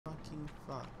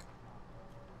fuck?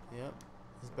 Yep.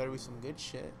 This better be some good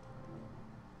shit.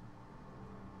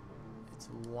 It's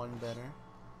 1 better.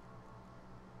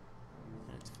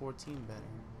 And it's 14 better.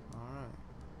 Alright.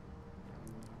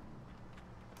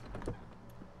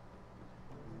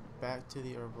 Back to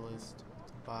the herbalist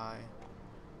to buy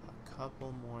a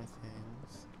couple more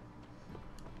things.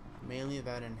 Mainly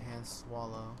that enhanced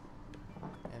swallow.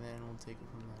 And then we'll take it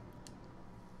from there.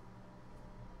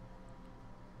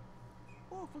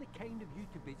 Awfully kind of you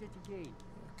to visit again.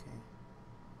 Okay.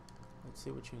 Let's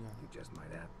see what you got. You just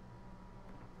might have.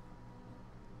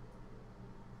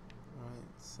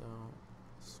 Alright, so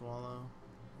swallow.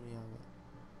 We have it.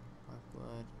 Black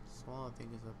blood. Swallow I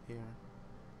think is up here.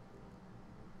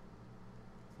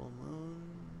 Full moon.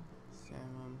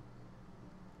 Salmon.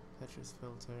 Petrus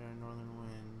filter. Northern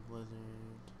wind.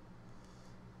 Blizzard.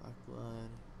 Black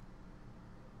blood.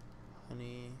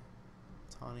 Honey.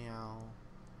 Tawny owl.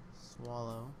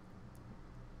 Swallow.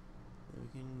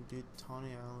 We can do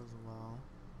tawny owl as well.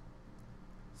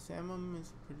 Salmon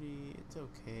is pretty, it's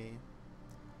okay.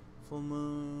 Full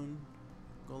moon,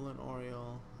 golden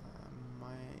oriole.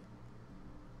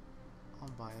 I'll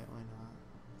buy it, why not?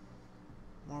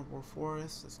 Marble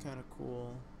forest, that's kind of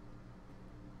cool.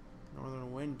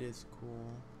 Northern wind is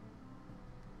cool.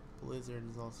 Blizzard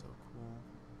is also cool.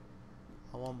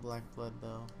 I want black blood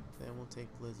though, then we'll take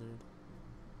blizzard.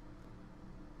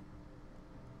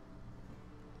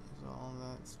 All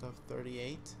that stuff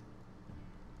 38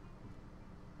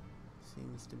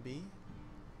 seems to be.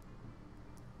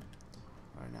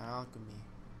 Alright, now alchemy.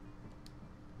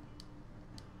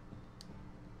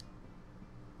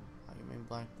 I can make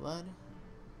black blood.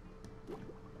 What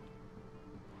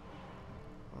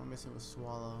am I missing with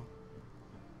swallow?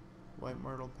 White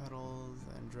myrtle petals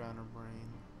and drowner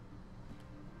brain.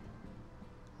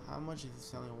 How much is he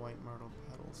selling white myrtle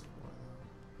petals for?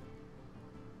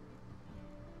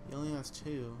 He only has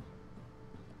 2.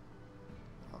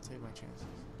 I'll take my chances.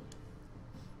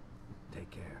 Take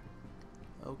care.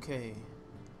 Okay.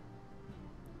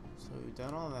 So we've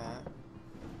done all that.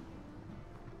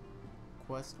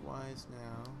 Quest-wise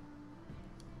now.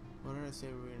 What did I say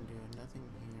we were gonna do? Nothing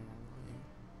here. Okay.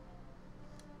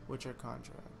 Which are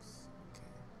contracts?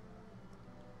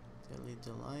 Okay. Deadly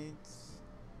Delights.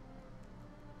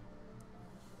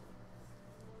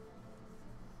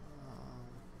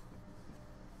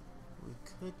 We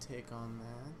could take on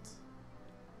that.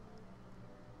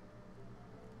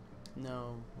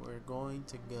 No, we're going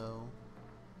to go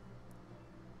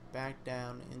back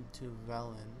down into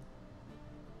Velen.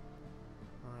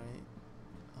 Alright.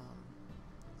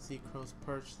 Sea Crow's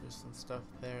Perch, there's some stuff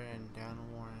there, and down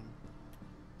Warren.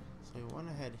 So we want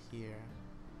to head here.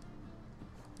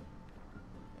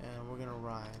 And we're gonna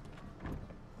ride.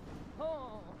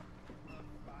 Oh.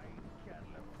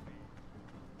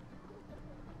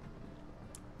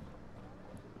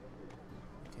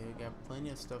 Okay, we got plenty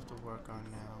of stuff to work on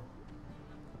now.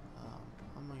 How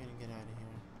am I gonna get out of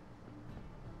here?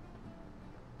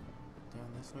 Down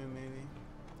this way, maybe?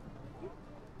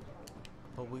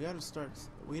 But we gotta start.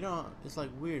 We don't. It's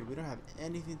like weird. We don't have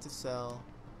anything to sell.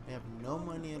 We have no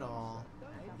money at all.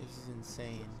 This is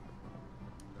insane.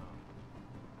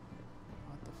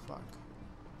 What the fuck?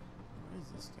 Where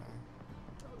is this guy?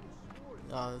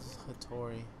 Oh, this is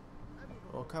Hattori.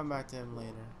 We'll come back to him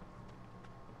later.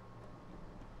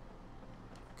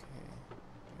 Okay,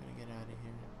 gotta get out of here.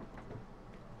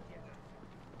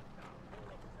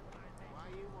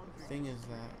 The thing is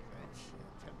that, oh shit.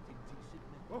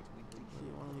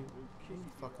 You wanna leave the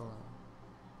fuck alone.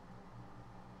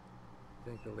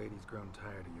 Think the lady's grown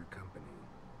tired of your company.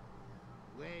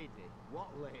 Lady? What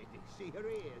lady? See her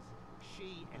ears?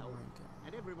 She Oh elf. my god.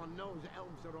 And everyone knows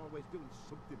elves are always doing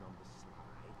something on the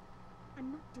sly.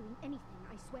 I'm not doing anything,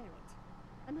 I swear it.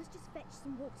 I must just fetch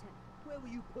some water. Where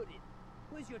will you put it?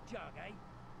 Where's your jug, eh?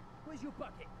 Where's your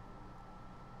bucket?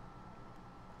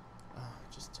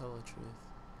 Just tell the truth.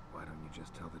 Why don't you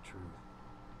just tell the truth?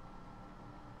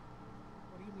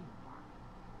 What do you mean, what?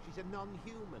 She's a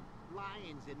non-human.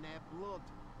 Lions in their blood.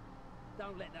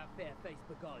 Don't let that fair face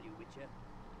beguile you, Witcher.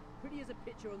 Pretty as a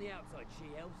picture on the outside,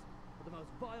 she-elves, but the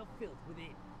most vile filth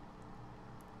within.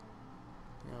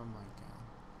 Oh my god.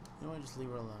 You know what? Just leave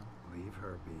her alone. Leave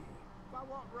her be. By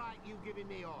what right you giving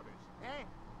me orders, eh?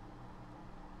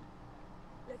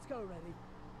 Let's go, Reddy.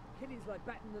 Killing's like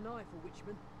batting the knife, a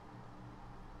witchman.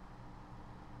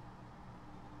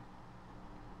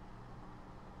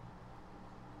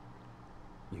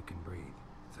 You can breathe.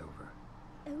 It's over.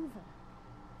 Over.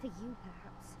 For you,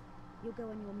 perhaps. You'll go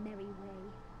on your merry way.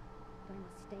 But I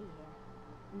must stay here.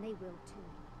 And they will too.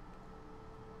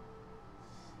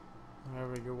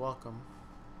 However, you're welcome.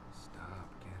 Stop.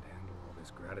 Can't handle all this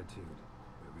gratitude.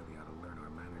 We really ought to learn our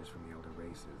manners from the elder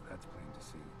races, that's plain to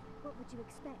see. What would you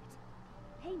expect?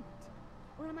 Payment?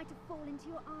 Or am I to fall into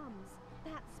your arms?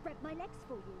 Perhaps spread my legs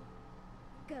for you?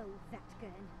 Go,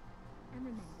 Vatgern. And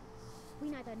remember, we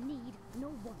neither need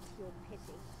nor want your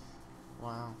pity.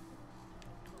 Wow.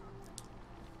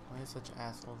 Why are such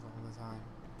assholes all the time?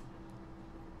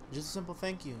 Just a simple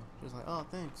thank you. Just like, oh,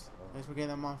 thanks. Thanks for getting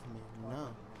that mod for me. No.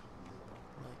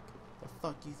 Like, the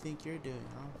fuck you think you're doing?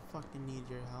 I don't fucking need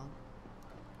your help.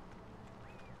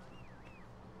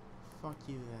 Fuck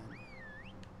you then.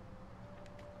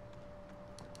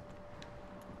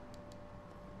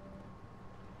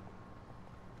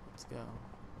 Let's go.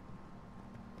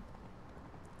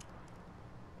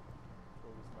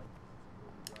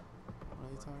 What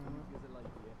are you talking about?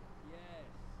 Yes,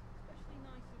 especially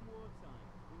nice in wartime,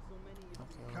 when so many of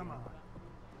Okay, you- Come whatever. on.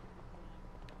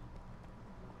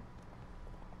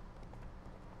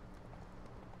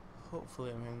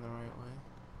 Hopefully I'm in the right way.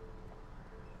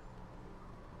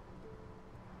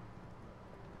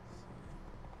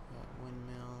 Got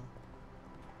windmill.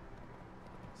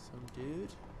 Some dude.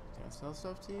 Can I sell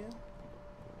stuff to you?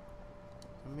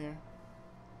 Come here.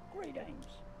 Greetings.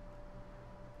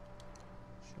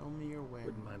 Show me your wares.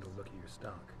 Wouldn't mind a look at your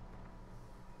stock.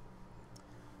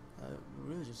 We're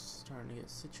really just starting to get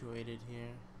situated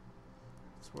here.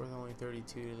 It's worth only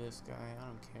 32 to this guy. I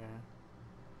don't care.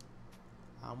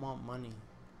 I want money.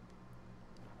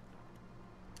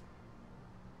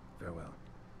 Farewell.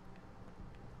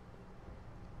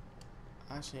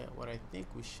 Actually, what I think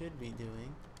we should be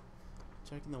doing,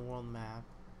 checking the world map,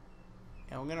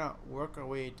 and we're gonna work our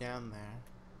way down there.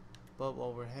 But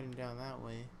while we're heading down that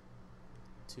way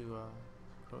to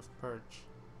Crow's Perch,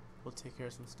 we'll take care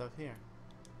of some stuff here.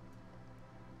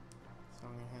 So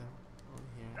I'm gonna head over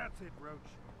here. That's it,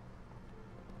 Roach.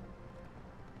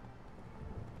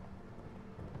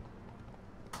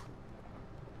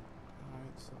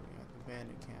 Alright, so we got the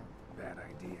bandit camp. Bad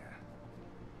idea.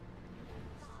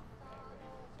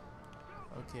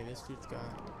 Okay, this dude's got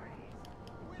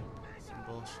some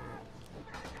bullshit.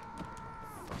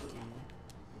 Fuck you.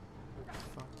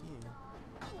 Fuck you.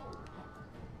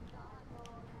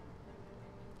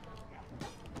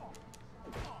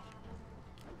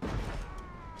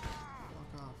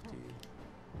 Fuck off, dude.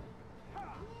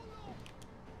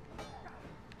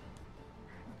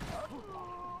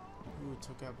 Ooh,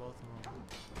 took out both of them.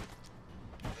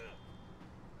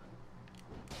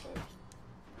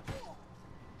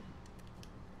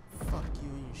 Fuck you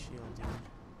and your shield, dude.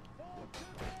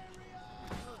 There we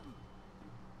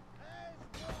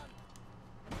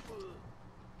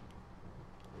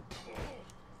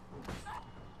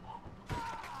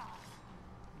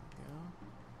go.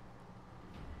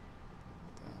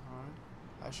 Not that hard.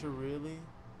 I should really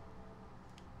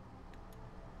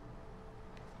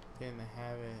get in the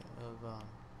habit of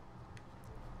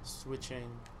switching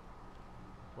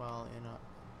while in a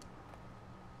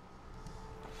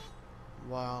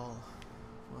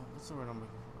what's the word I'm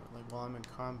looking for? Like while I'm in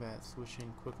combat,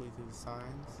 switching quickly through the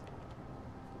signs.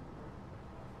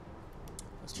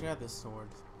 Let's check out this sword.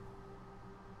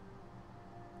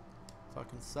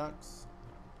 Fucking sucks.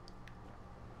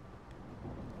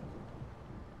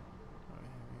 What do we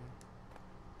have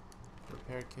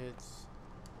here? Repair kits.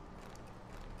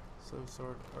 Slave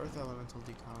sword, earth elemental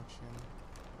deconction.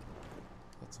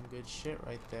 That's some good shit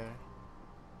right there.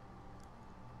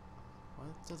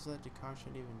 What does that deconction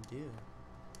even do?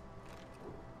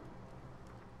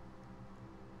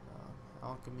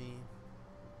 Alchemy.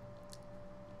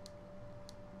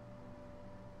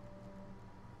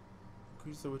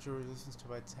 Increase the witcher resistance to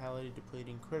vitality,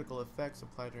 depleting critical effects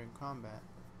applied during combat.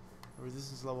 The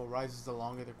resistance level rises the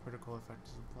longer the critical effect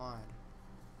is applied.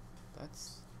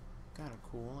 That's kind of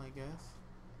cool, I guess.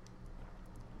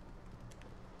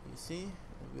 You see,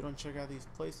 if we don't check out these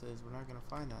places, we're not gonna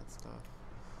find that stuff.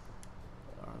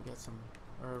 Get some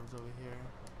herbs over here.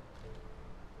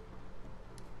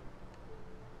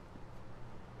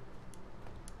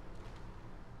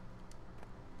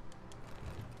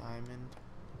 Diamond.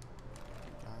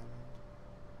 Diamond.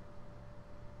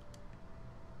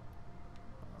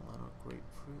 A little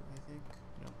grapefruit, I think.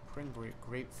 No,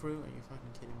 grapefruit? Are you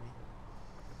fucking kidding me?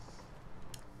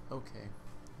 Okay.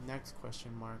 Next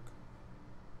question mark.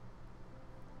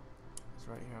 It's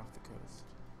right here off the coast.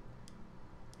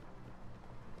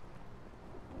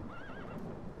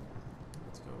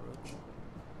 Let's go, Roach.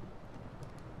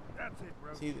 That's it,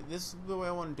 Roach. See, this is the way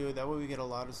I want to do it. That way we get a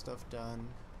lot of stuff done.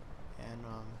 And,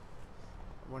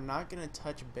 we're not going to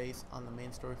touch base on the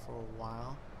main story for a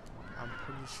while. I'm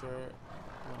pretty sure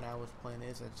when I was playing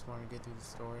this, I just wanted to get through the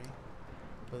story.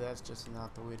 But that's just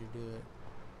not the way to do it.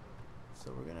 So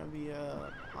we're gonna be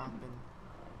hopping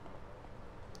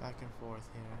back and forth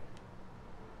here.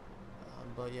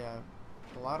 But yeah,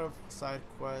 a lot of side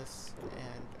quests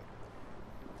and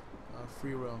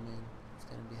free roaming is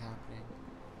gonna be happening.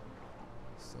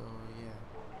 So yeah.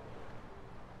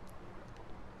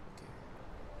 Okay.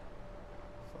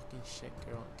 Fucking shit,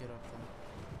 girl, get up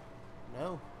there.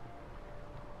 No.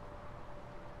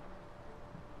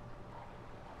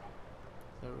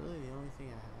 Is that really the only thing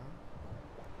I have?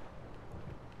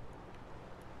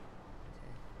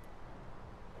 Okay.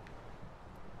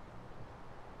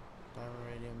 Diamond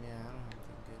radium, yeah, I don't have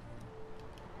anything good here.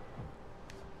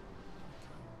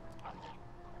 Okay.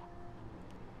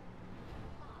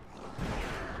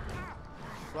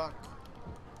 Fuck.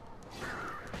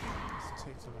 Let's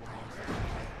take some of these.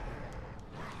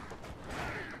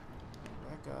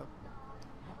 Back up.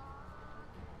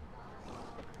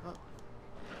 Oh.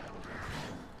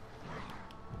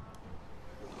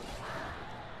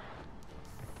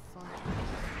 Fuck.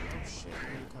 Oh shit,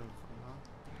 where are you coming from, huh?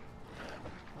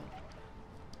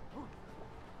 Oh.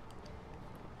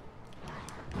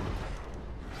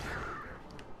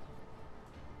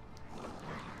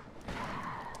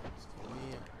 Just get me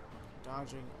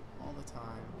dodging all the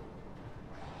time.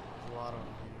 There's a lot of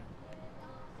them here.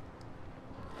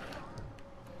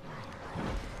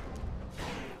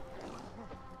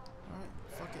 Alright,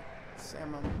 fuck it.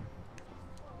 Sam, I'm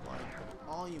like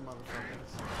all you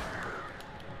motherfuckers.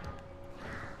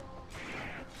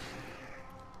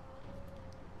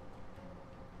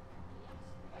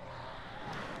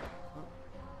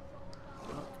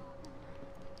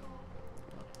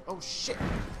 Oh shit!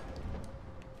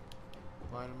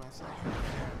 Blinded myself.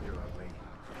 You're ugly.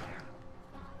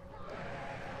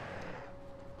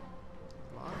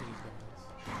 A lot of these guys.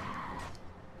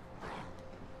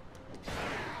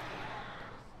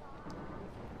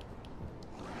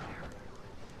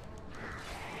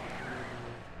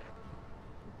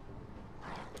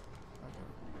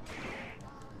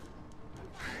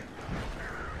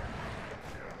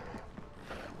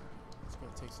 It's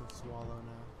gonna take some swallow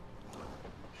now.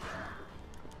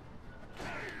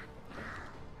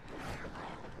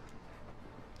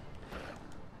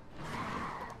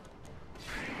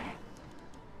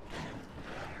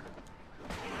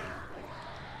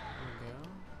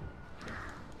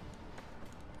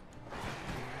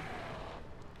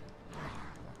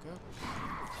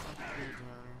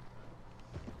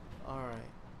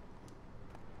 Alright.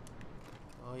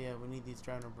 Oh yeah, we need these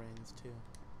drowner brains too.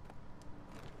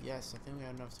 Yes, I think we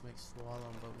have enough to make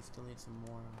swallow, but we still need some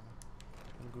more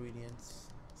ingredients.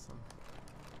 Some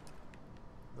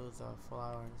those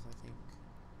flowers, I think.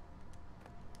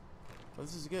 But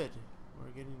this is good.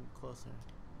 We're getting closer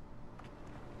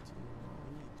to what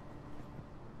we need.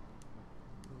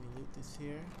 Let me loot this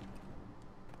here.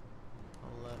 A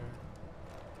letter.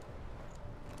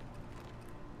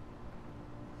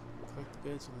 Collect the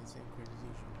goods from the same crate as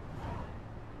usual.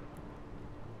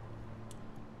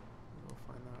 We'll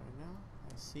find out right now.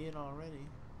 I see it already.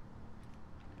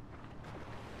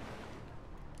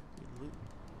 Good loot.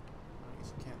 I guess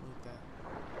you can't loot that.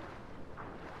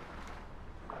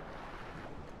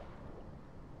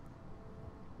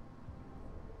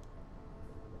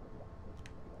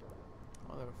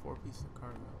 Oh, there were 4 pieces of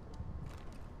cargo.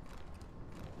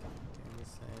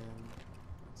 Canvas sand.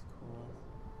 That's cool.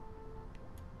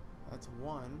 That's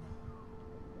 1.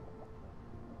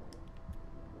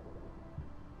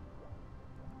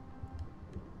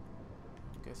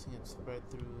 I'm guessing it's spread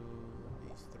through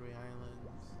these 3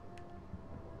 islands.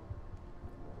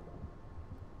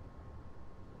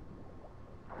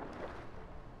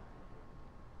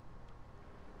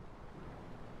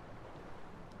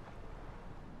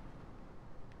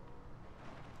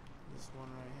 This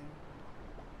one right here.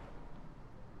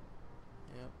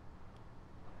 Yep.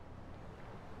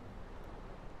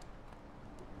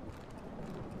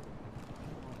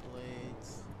 More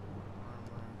blades,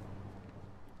 armor,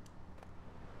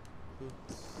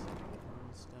 boots,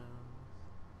 stones.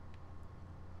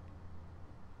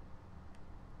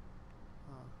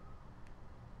 Huh.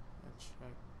 Let's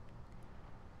check.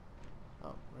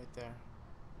 Oh, right there.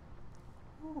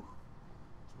 Whew.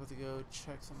 About to go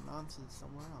check some nonsense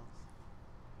somewhere else.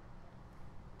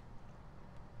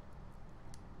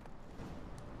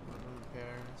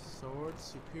 Repair sword,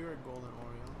 superior golden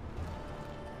Oriole.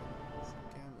 Some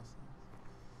canvases.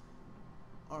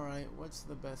 Alright, what's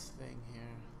the best thing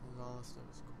here? All this stuff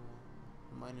is cool.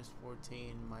 Minus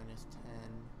 14, minus 10,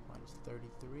 minus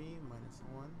 33, minus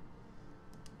 1.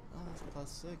 Oh, that's plus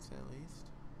 6 at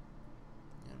least.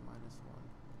 And minus 1.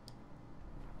 So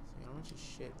you got a bunch of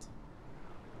shit.